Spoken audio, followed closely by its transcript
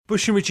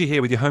Bush and Richie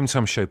here with your Home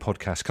Time Show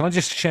podcast. Can I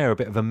just share a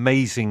bit of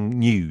amazing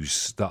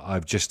news that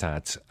I've just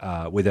had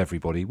with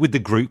everybody, with the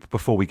group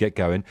before we get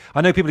going? I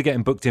know people are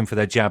getting booked in for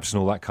their jabs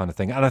and all that kind of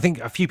thing, and I think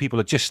a few people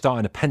are just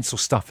starting to pencil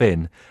stuff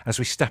in as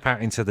we step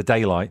out into the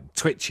daylight,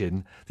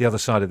 twitching the other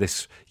side of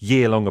this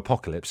year-long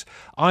apocalypse.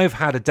 I've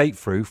had a date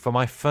through for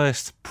my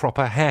first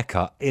proper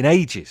haircut in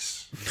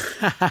ages.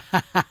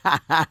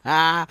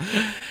 How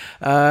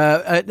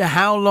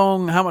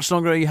much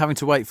longer are you having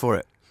to wait for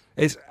it?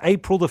 It's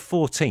April the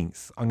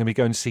 14th. I'm going to be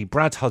going to see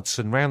Brad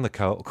Hudson round the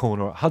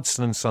corner at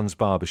Hudson and Sons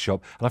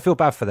Barbershop. And I feel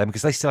bad for them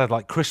because they still have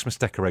like Christmas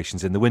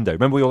decorations in the window.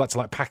 Remember we all had to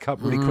like pack up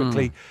really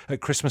quickly at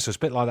Christmas? It's a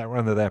bit like that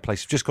around their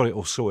place. We've just got it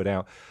all sorted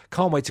out.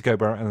 Can't wait to go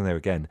around there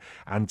again.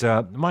 And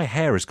my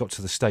hair has got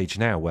to the stage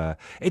now where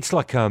it's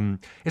like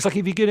if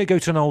you're going to go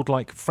to an old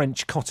like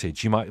French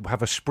cottage, you might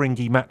have a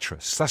springy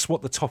mattress. That's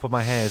what the top of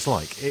my hair is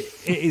like. It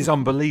is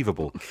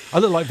unbelievable. I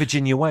look like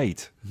Virginia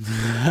Wade.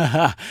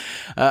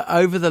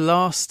 Over the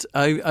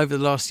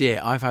last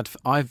year,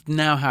 I've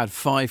now had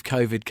 5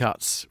 COVID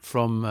cuts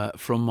from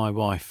my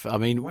wife. I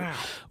mean, wow.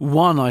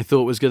 One I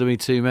thought was going to be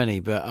too many,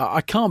 but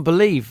I can't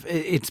believe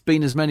it's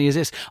been as many as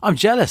this. I'm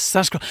jealous.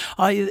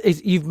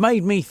 You've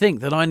made me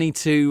think that I need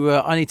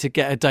to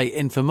get a date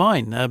in for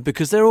mine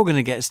because they're all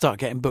going to start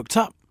getting booked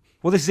up.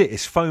 Well, this is it.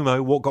 It's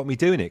FOMO, what got me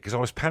doing it, because I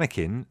was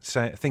panicking,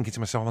 thinking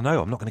to myself, oh,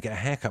 no, I'm not going to get a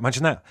haircut.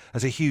 Imagine that.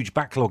 There's a huge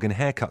backlog in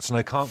haircuts, and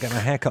I can't get my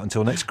haircut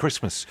until next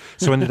Christmas.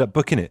 So I ended up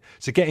booking it.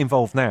 So get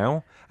involved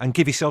now and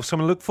give yourself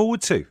something to look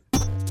forward to.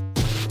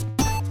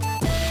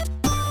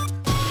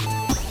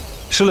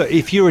 So look,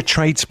 if you're a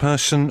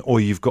tradesperson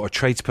or you've got a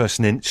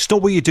tradesperson in,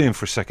 stop what you're doing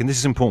for a second. This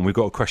is important. We've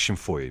got a question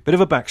for you. Bit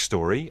of a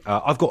backstory.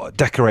 I've got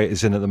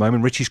decorators in at the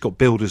moment. Richie's got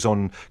builders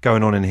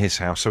going on in his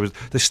house. So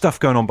there's stuff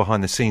going on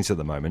behind the scenes at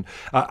the moment.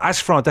 As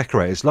for our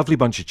decorators, lovely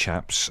bunch of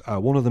chaps.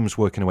 One of them's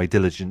working away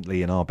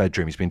diligently in our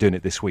bedroom. He's been doing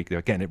it this week.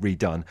 They're getting it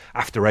redone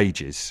after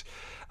ages.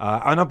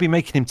 And I've been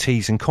making him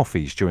teas and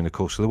coffees during the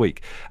course of the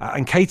week.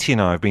 And Katie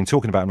and I have been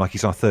talking about him like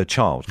he's our third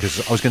child,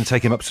 because I was going to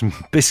take him up some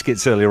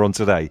biscuits earlier on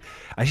today.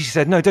 And she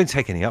said, no, don't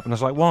take any up. And I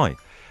was like, why?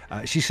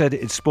 She said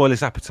it'd spoil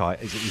his appetite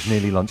as it was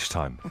nearly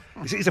lunchtime.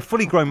 He's a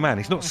fully grown man.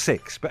 He's not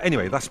 6. But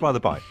anyway, that's by the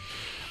by.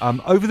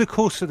 Over the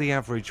course of the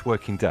average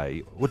working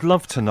day, would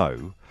love to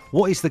know,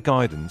 what is the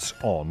guidance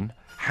on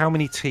how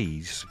many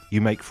teas you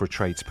make for a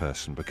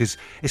tradesperson? Because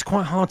it's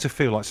quite hard to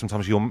feel like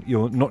sometimes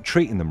you're not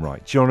treating them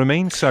right. Do you know what I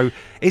mean? So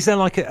is there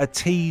like a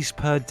teas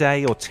per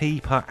day or tea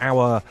per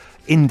hour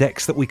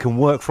index that we can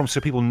work from so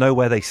people know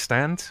where they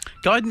stand?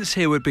 Guidance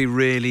here would be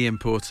really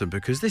important,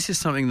 because this is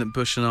something that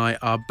Bush and I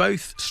are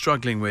both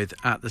struggling with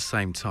at the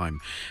same time.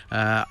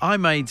 I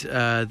made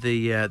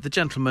the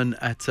gentleman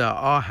at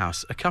our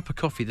house a cup of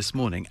coffee this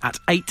morning at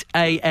 8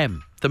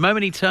 a.m. The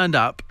moment he turned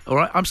up, all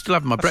right, I'm still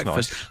having my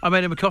breakfast. Nice. I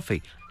made him a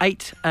coffee,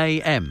 8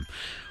 a.m.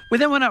 We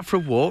then went out for a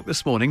walk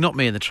this morning, not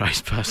me and the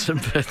tradesperson,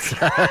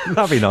 but...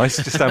 That'd be nice,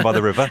 just down by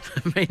the river.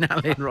 Me,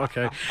 Natalie and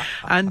Rocco.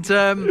 And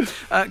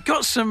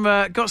got some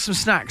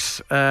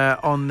snacks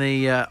on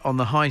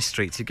the high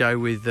street to go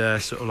with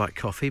sort of like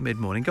coffee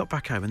mid-morning. Got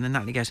back home and then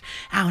Natalie goes,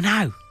 oh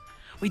no,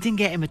 we didn't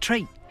get him a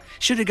treat.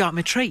 Should have got him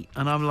a treat.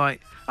 And I'm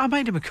like, I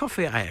made him a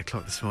coffee at 8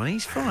 o'clock this morning.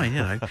 He's fine, you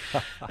know.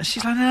 And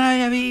she's like, no,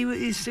 I mean,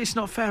 it's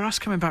not fair, us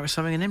coming back with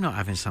something and him not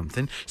having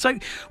something. So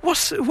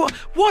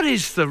what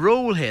is the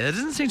rule here? There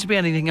doesn't seem to be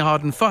anything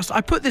hard and fast.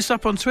 I put this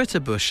up on Twitter,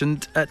 Bush,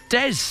 and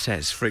Des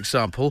says, for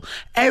example,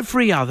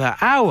 every other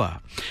hour.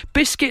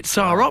 Biscuits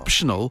are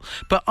optional,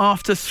 but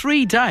after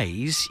 3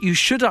 days, you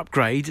should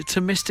upgrade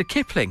to Mr.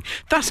 Kipling.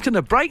 That's going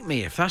to break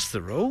me if that's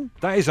the rule.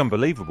 That is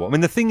unbelievable. I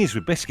mean, the thing is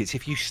with biscuits,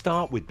 if you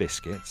start with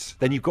biscuits,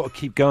 then you've got to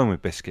keep going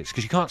with biscuits,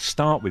 because you can't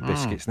start with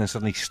biscuits and then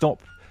suddenly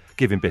stop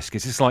giving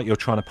biscuits. It's like you're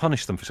trying to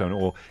punish them for something,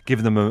 or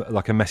giving them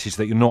a message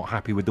that you're not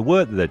happy with the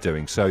work that they're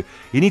doing. So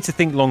you need to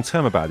think long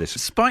term about this.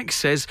 Spike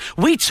says,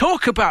 we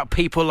talk about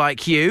people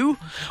like you.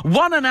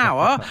 1 an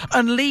hour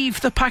and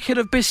leave the packet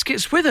of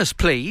biscuits with us,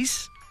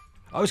 please.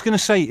 I was going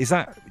to say, is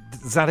that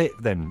it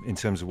then in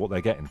terms of what they're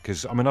getting?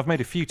 Because, I mean, I've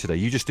made a few today.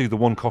 You just do the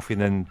one coffee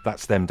and then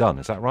that's them done.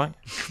 Is that right?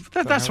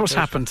 That's what's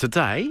happened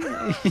today.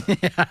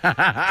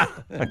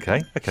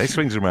 Okay,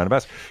 swings and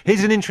roundabouts.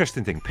 Here's an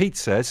interesting thing. Pete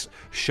says,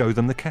 show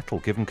them the kettle,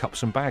 give them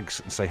cups and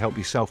bags and say, help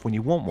yourself when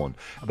you want one.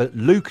 But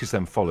Luke has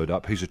then followed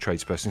up, who's a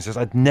tradesperson, and says,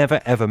 I'd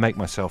never, ever make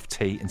myself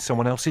tea in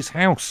someone else's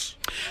house.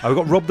 We've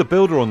got Rob the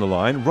Builder on the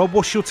line. Rob,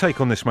 what's your take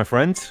on this, my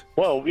friend?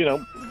 Well,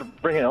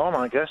 bring it on,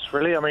 I guess,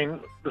 really. I mean,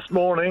 this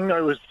morning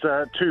I was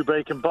 2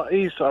 bacon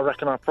butties. I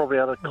reckon I probably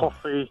had a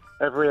coffee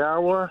every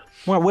hour.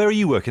 Well, where are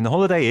you working? The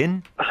Holiday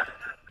Inn?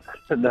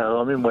 No,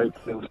 I'm in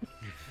Wakefield.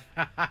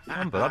 But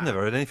I've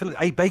never heard anything.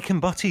 Hey, bacon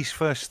butties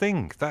first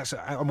thing.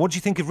 What do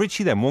you think of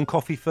Richie then? 1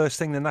 coffee first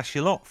thing, then that's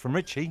your lot from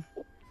Richie.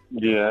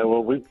 Yeah,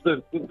 well,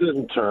 there's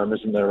a term,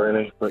 isn't there,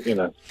 really? But,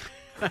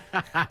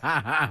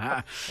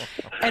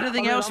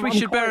 Anything else we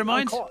should bear in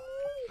mind?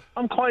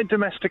 I'm quite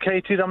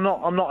domesticated. I'm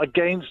not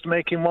against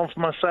making one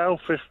for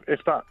myself if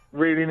that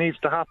really needs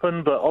to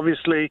happen. But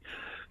obviously,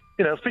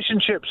 fish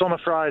and chips on a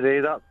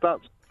Friday, that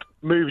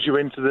moves you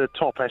into the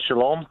top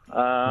echelon.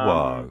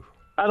 Whoa.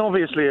 And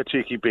obviously a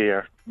cheeky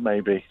beer,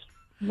 maybe.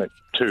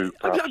 Two,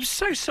 perhaps. I'm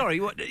so sorry.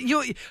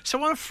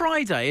 So on a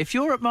Friday, if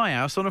you're at my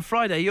house on a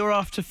Friday, you're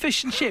after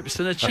fish and chips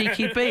and a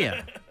cheeky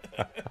beer.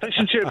 Fish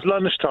and chips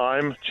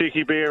lunchtime,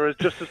 cheeky beer is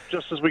just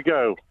as we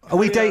go. Are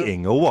we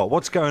dating or what?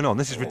 What's going on?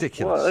 This is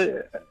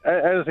ridiculous. Well,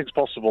 anything's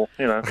possible,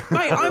 you know.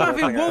 Mate, I'm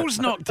having walls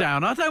knocked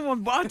down. I don't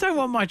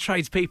want my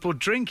tradespeople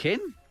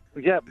drinking.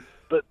 Yeah,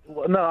 but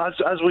no,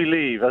 as we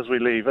leave,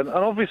 and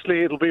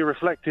obviously it'll be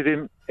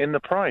reflected in the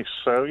price.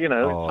 So you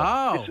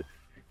know,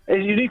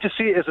 you need to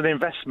see it as an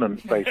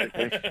investment,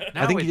 basically.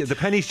 I think the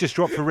pennies just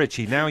dropped for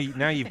Richie. Now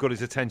you've got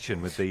his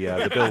attention with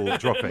the bill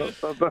dropping.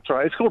 That's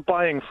right. It's called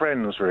buying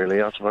friends,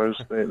 really, I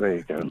suppose. There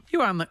you go.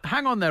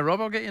 Hang on there,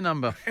 Rob. I'll get your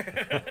number.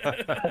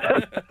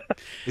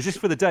 Is this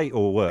for the date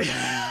or work?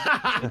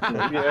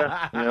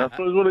 Yeah. I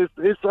suppose,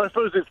 I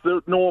suppose it's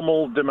the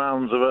normal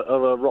demands of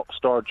a rock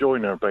star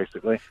joiner,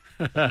 basically.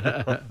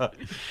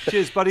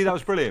 Cheers, buddy. That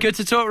was brilliant. Good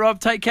to talk, Rob.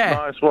 Take care.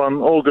 Nice one.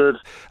 All good.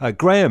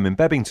 Graham in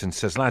Bebington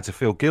says, lads, I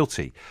feel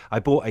guilty. I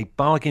bought a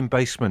bargain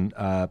basement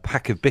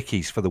pack of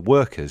Bickies for the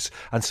workers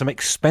and some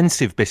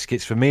expensive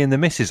biscuits for me and the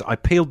missus. I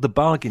peeled the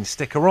bargain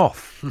sticker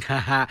off.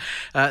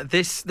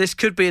 This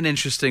could be an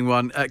interesting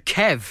one.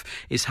 Kev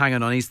is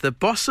hanging on. He's the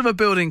boss of a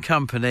building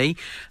company.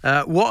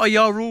 What are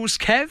your rules,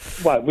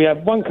 Kev? Right, we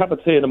have 1 cup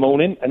of tea in the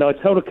morning, and I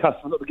tell the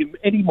customer not to give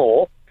them any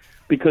more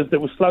because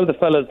it will slow the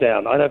fellas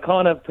down. And I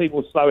can't have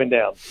people slowing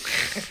down.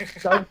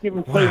 Don't give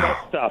them too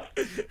much stuff.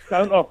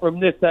 Don't offer them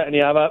this, that, and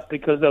the other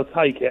because they'll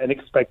take it and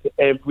expect it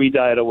every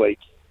day of the week.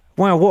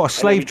 Wow, what a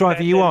slave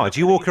driver you are. Do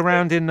you walk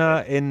around in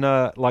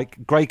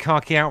like grey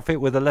khaki outfit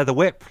with a leather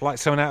whip, like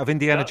someone out of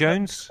Indiana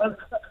Jones?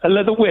 A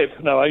leather whip?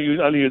 No, I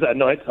only use that at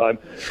night time.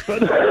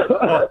 But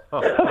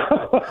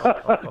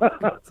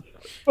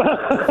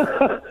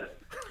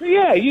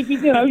yeah, you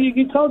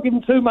can't give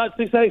them too much.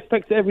 They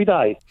expect it every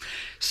day.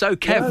 So,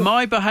 Kev,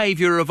 my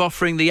behaviour of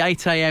offering the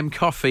 8 a.m.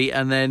 coffee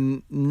and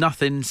then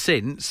nothing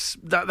since,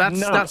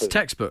 that's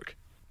textbook.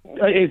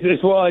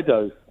 It's what I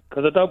do.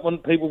 Because I don't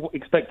want people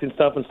expecting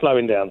stuff and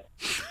slowing down.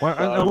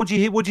 Well, what do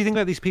you think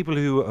about these people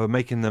who are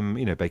making them,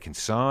 bacon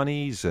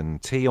sarnies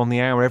and tea on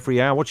the hour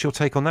every hour? What's your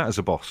take on that as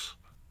a boss?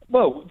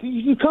 Well,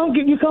 you can't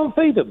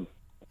feed them.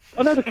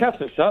 I know the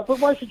cafes are shut, but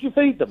why should you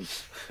feed them?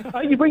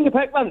 You bring your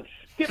packed lunch.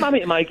 Get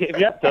mummy to make it if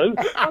you have to.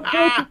 I'm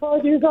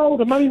 35 years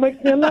old and mummy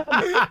makes me a lunch.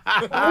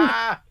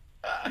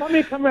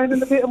 Mummy come round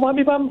in a bit and wipe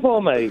my bum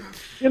for me.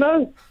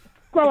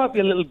 Grow up,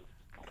 you little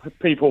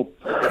people.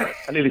 I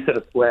nearly said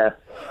a swear.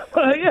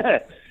 Yeah.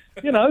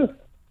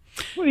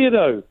 What do you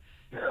do?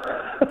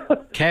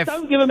 Kev.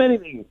 Don't give them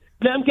anything.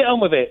 Let them get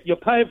on with it. You're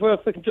paying for a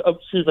freaking job.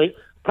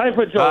 Paying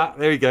for a job.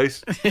 There he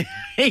goes.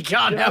 He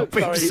can't help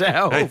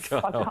himself.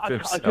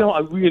 I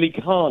really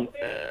can't.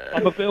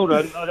 I'm a builder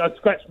and I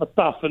scratch my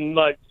stuff and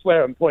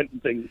swear and point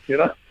and things,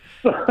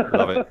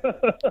 Love it.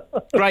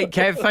 Great,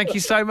 Kev. Thank you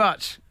so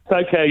much.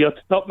 Take care. You're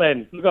top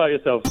men. Look after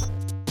yourself.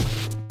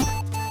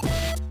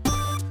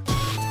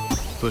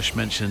 Bush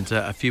mentioned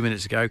a few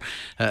minutes ago,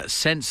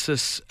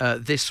 census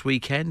this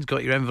weekend.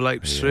 Got your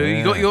envelopes through.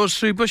 You got yours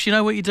through, Bush? You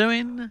know what you're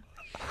doing?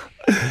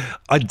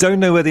 I don't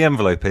know where the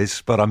envelope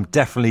is, but I'm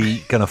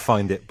definitely going to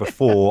find it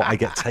before I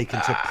get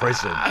taken to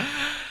prison.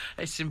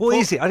 What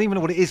is it? I don't even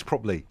know what it is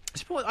properly.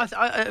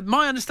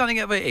 My understanding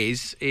of it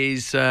is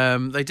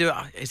they do it.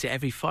 Is it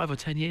every 5 or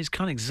 10 years?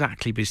 Can't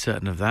exactly be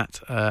certain of that.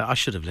 I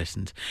should have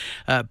listened,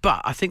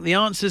 but I think the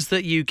answers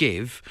that you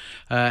give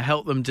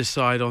help them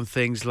decide on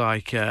things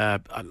like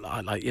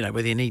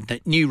whether you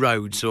need new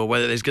roads or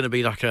whether there's going to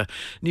be like a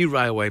new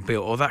railway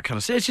built or that kind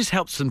of stuff. It just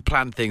helps them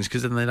plan things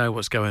because then they know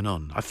what's going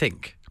on. I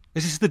think.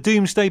 Is this the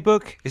Doomsday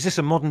Book? Is this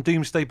a modern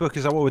Doomsday Book?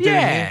 Is that what we're doing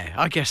here? Yeah,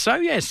 I guess so.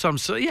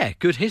 Yeah,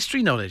 good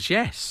history knowledge.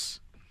 Yes.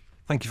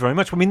 Thank you very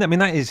much. I mean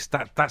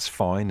that's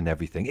fine and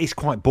everything. It's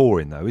quite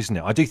boring though, isn't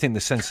it? I do think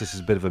the census is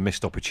a bit of a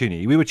missed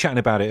opportunity. We were chatting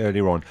about it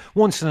earlier on.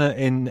 Once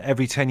in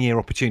every 10-year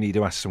opportunity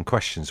to ask some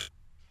questions.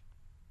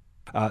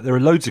 There are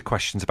loads of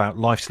questions about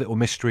life's little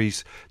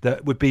mysteries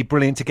that would be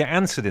brilliant to get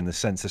answered in the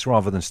census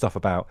rather than stuff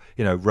about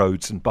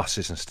roads and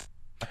buses and stuff.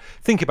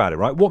 Think about it,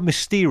 right? What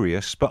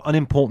mysterious but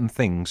unimportant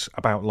things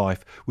about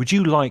life would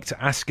you like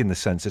to ask in the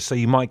census so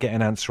you might get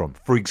an answer on?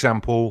 For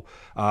example,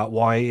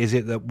 why is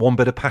it that one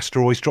bit of pasta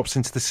always drops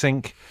into the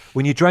sink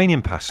when you're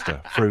draining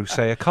pasta through,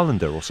 say, a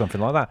colander or something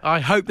like that?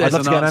 I hope there's I'd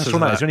love to get an answer answer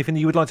on that. that. Is there anything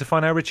that you would like to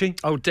find out, Richie?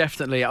 Oh,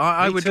 definitely.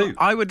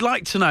 I would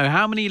like to know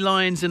how many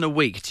lines in a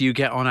week do you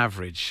get on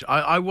average?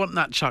 I want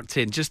that chucked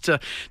in just to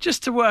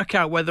work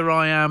out whether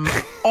I am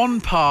on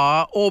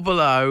par or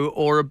below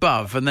or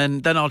above, and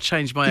then I'll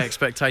change my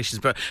expectations.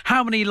 But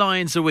how many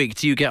lines a week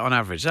do you get on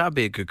average? That would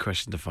be a good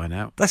question to find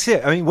out. That's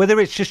it. I mean, whether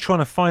it's just trying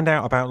to find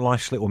out about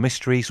life's little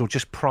mysteries or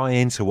just pry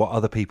into what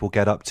other people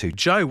get up to.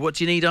 Joe, what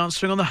do you need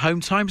answering on the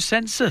home time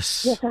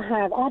census? Yes, I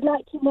have. I'd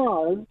like to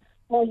know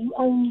why you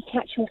only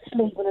catch your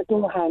sleeve on a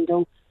door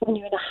handle when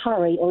you're in a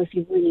hurry or if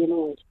you're really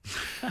annoyed.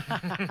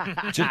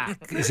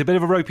 It's a bit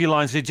of a ropey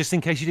line, so just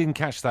in case you didn't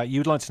catch that,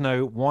 you'd like to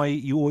know why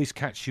you always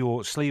catch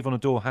your sleeve on a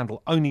door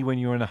handle only when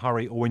you're in a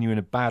hurry or when you're in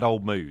a bad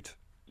old mood.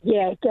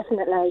 Yeah,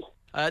 definitely.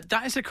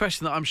 That is a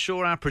question that I'm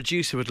sure our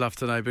producer would love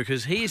to know,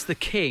 because he is the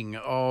king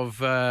of,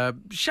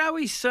 shall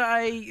we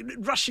say,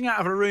 rushing out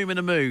of a room in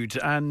a mood,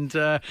 and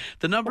the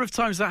number of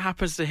times that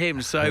happens to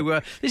him.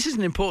 So this is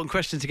an important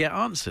question to get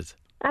answered.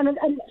 And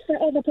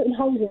forever putting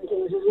holes in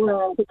things as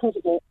well because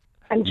of it.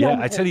 And yeah,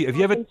 I tell you, have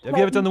you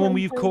ever done the one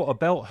where you've caught a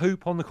belt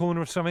hoop on the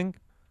corner of something?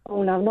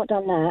 Oh no, I've not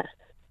done that.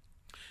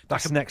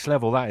 That's next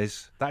level. That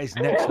is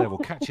next level.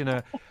 Catching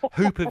a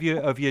hoop of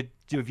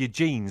your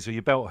jeans or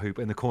your belt hoop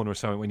in the corner of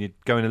something when you're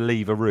going to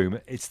leave a room.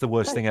 It's the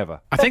worst thing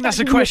ever. I think that's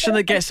a question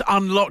that gets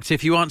unlocked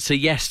if you answer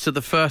yes to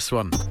the first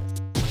one.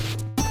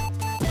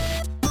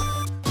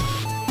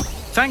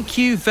 Thank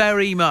you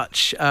very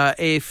much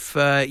if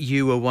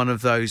you were one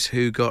of those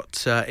who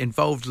got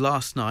involved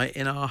last night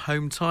in our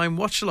Home Time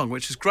watch-along,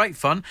 which was great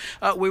fun.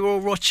 We were all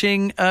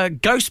watching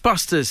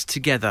Ghostbusters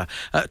together,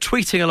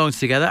 tweeting along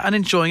together and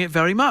enjoying it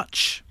very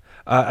much.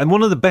 And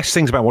one of the best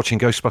things about watching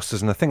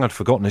Ghostbusters, and the thing I'd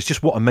forgotten, is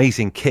just what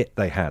amazing kit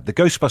they had. The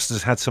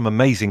Ghostbusters had some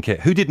amazing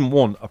kit. Who didn't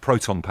want a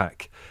proton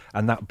pack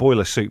and that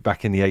boiler suit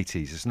back in the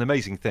 80s? It's an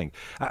amazing thing.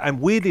 And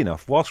weirdly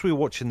enough, whilst we were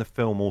watching the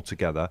film all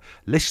together,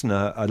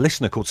 a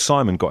listener called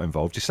Simon got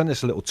involved. He sent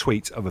us a little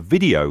tweet of a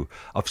video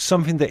of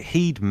something that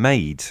he'd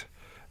made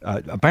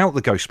about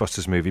the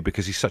Ghostbusters movie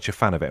because he's such a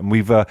fan of it. And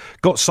we've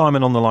got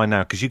Simon on the line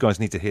now because you guys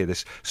need to hear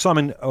this.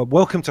 Simon,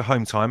 welcome to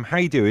Home Time. How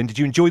you doing? Did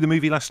you enjoy the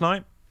movie last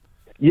night?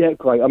 Yeah,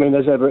 great. I mean,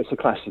 as ever, it's a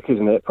classic,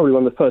 isn't it? Probably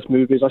one of the first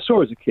movies I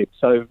saw as a kid.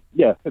 So,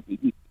 yeah,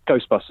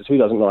 Ghostbusters, who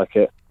doesn't like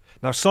it?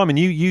 Now, Simon,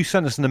 you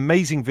sent us an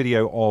amazing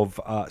video of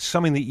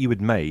something that you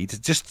had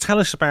made. Just tell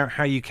us about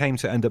how you came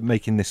to end up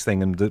making this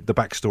thing and the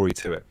backstory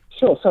to it.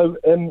 Sure. So,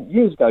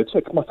 years ago, I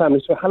took my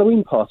family to a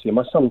Halloween party, and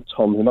my son,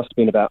 Tom, who must have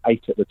been about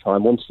 8 at the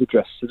time, wanted to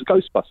dress as a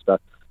Ghostbuster.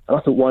 And I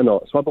thought, why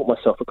not? So I bought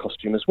myself a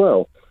costume as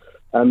well.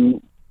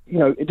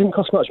 It didn't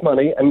cost much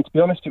money, and to be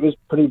honest, it was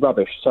pretty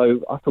rubbish.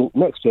 So I thought,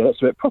 next year, let's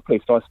do it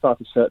properly. So I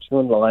started searching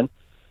online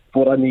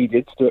for what I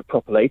needed to do it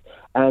properly,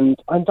 and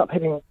I ended up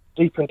heading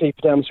deeper and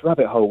deeper down this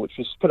rabbit hole, which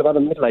was full of other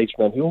middle-aged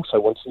men who also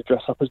wanted to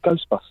dress up as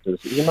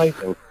Ghostbusters. It was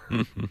amazing.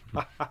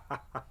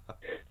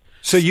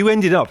 So you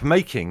ended up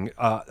making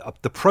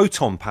the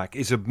Proton Pack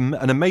is an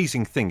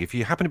amazing thing. If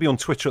you happen to be on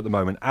Twitter at the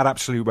moment, at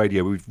Absolute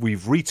Radio,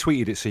 we've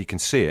retweeted it so you can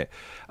see it.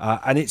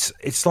 And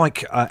it's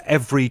like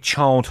every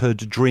childhood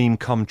dream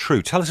come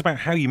true. Tell us about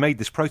how you made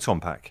this Proton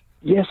Pack.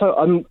 Yeah,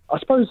 so I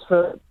suppose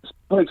for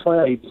blokes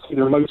my age, it's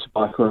either a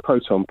motorbike or a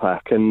Proton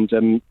Pack. And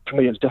for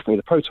me, it's definitely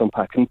the Proton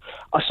Pack. And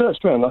I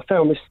searched around and I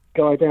found this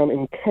guy down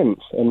in Kent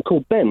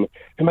called Ben,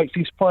 who makes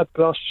these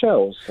fiberglass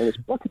shells. And it's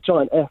like a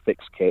giant Airfix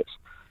kit.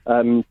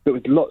 But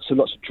with lots of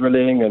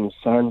drilling and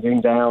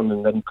sanding down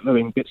and then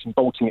gluing bits and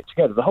bolting it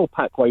together. The whole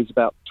pack weighs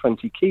about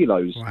 20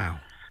 kilos. Wow.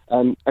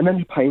 And then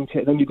you paint it,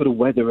 and then you've got to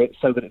weather it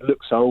so that it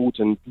looks old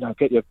and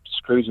get your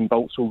screws and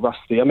bolts all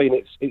rusty. I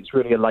mean, it's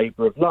really a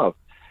labour of love.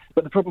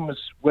 But the problem was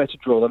where to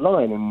draw the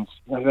line, and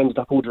you ended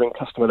up ordering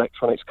custom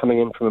electronics coming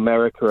in from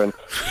America and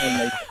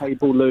handmade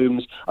cable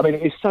looms. I mean,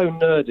 it is so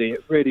nerdy,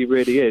 it really,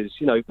 really is.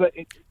 But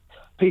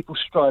people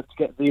strive to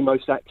get the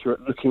most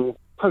accurate-looking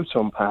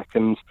Proton Pack,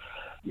 and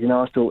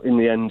I thought in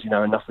the end,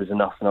 enough is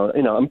enough.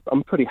 And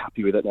I'm pretty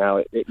happy with it now.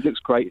 It looks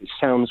great. It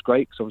sounds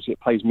great because obviously it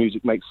plays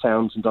music, makes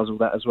sounds, and does all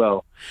that as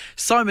well.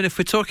 Simon, if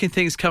we're talking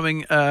things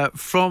coming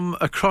from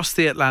across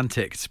the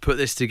Atlantic to put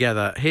this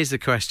together, here's the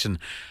question.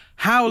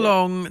 How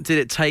long did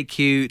it take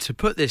you to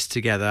put this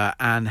together,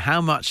 and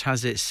how much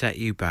has it set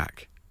you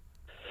back?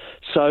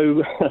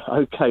 So,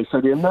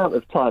 so the amount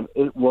of time,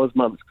 it was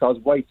months, because I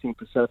was waiting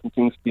for certain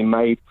things to be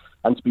made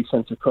and to be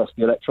sent across.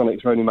 The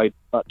electronics are only made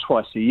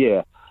twice a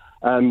year.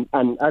 And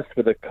as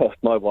for the cost,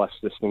 my wife's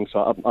listening,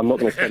 so I'm not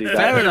going to tell you that.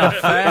 Fair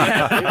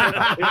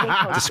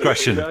enough.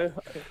 Discretion.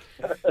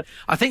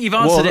 I think you've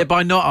answered it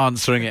by not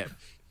answering it.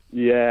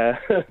 Yeah.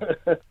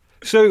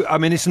 So, I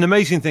mean, it's an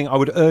amazing thing. I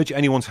would urge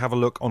anyone to have a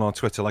look on our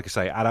Twitter. Like I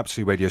say, at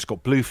Absolute Radio, it's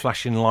got blue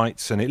flashing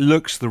lights and it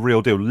looks the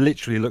real deal.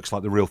 Literally looks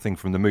like the real thing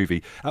from the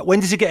movie. When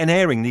does it get an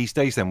airing these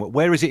days then?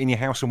 Where is it in your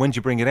house and when do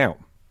you bring it out?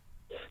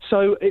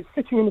 So it's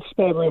sitting in the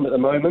spare room at the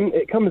moment.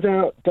 It comes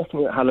out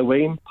definitely at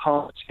Halloween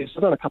parties.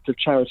 I've done a couple of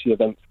charity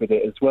events with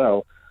it as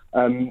well.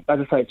 As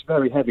I say, it's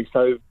very heavy,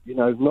 so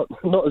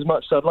not as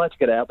much as I'd like to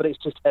get out, but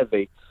it's just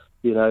heavy.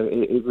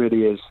 It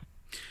really is.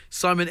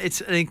 Simon, it's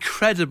an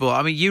incredible,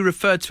 I mean, you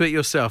referred to it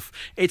yourself,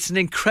 it's an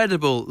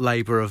incredible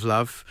labour of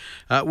love.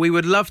 We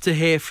would love to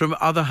hear from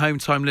other Home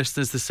Time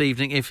listeners this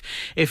evening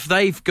if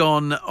they've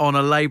gone on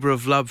a labour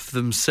of love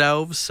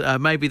themselves.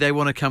 Maybe they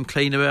want to come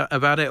clean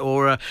about it,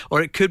 or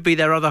it could be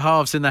their other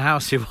halves in the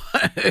house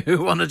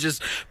who want to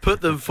just put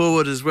them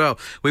forward as well.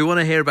 We want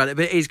to hear about it,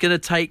 but it's going to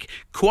take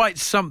quite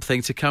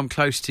something to come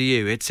close to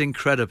you. It's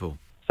incredible.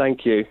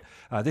 Thank you.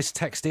 This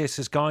text here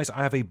says, guys,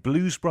 I have a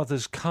Blues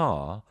Brothers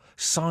car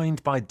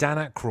signed by Dan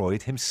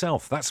Aykroyd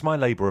himself. That's my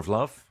labour of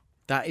love.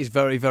 That is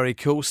very, very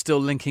cool. Still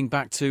linking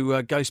back to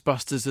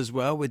Ghostbusters as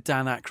well with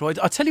Dan Aykroyd.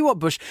 I tell you what,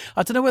 Bush,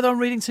 I don't know whether I'm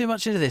reading too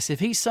much into this. If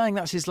he's saying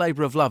that's his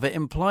labour of love, it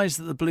implies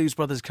that the Blues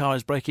Brothers car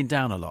is breaking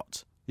down a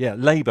lot. Yeah,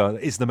 labour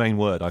is the main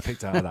word I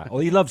picked out of that.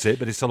 Well, he loves it,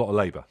 but it's a lot of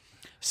labour.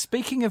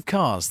 Speaking of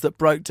cars that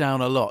broke down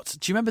a lot,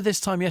 do you remember this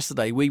time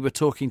yesterday we were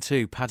talking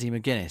to Paddy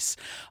McGuinness?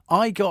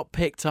 I got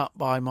picked up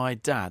by my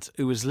dad,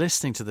 who was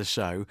listening to the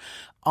show.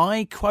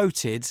 I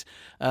quoted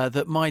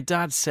that my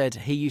dad said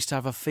he used to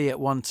have a Fiat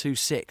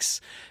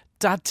 126.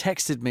 Dad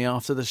texted me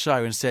after the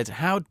show and said,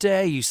 "How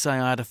dare you say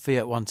I had a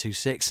Fiat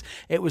 126?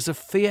 It was a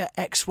Fiat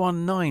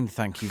X19,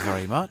 thank you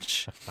very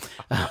much."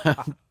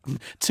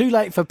 Too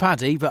late for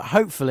Paddy, but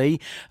hopefully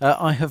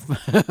I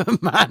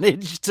have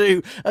managed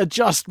to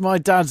adjust my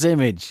dad's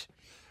image.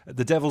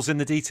 The devil's in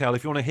the detail.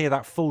 If you want to hear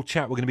that full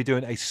chat, we're going to be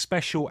doing a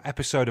special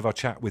episode of our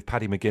chat with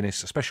Paddy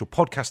McGuinness, a special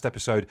podcast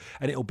episode,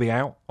 and it'll be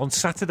out on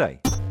Saturday.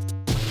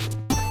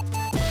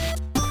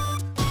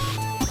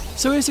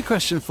 So here's a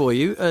question for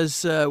you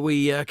as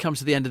we come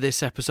to the end of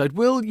this episode.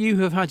 Will you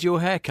have had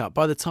your hair cut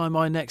by the time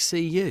I next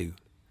see you?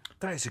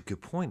 That is a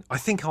good point. I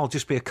think I'll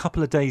just be a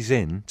couple of days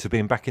in to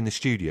being back in the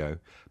studio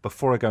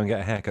before I go and get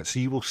a haircut. So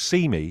you will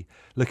see me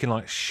looking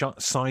like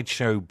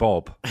Sideshow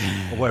Bob,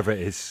 or whatever it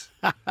is,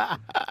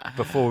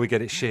 before we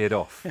get it sheared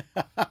off.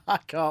 I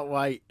can't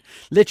wait.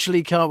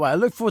 Literally can't wait. I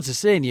look forward to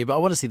seeing you, but I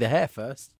want to see the hair first.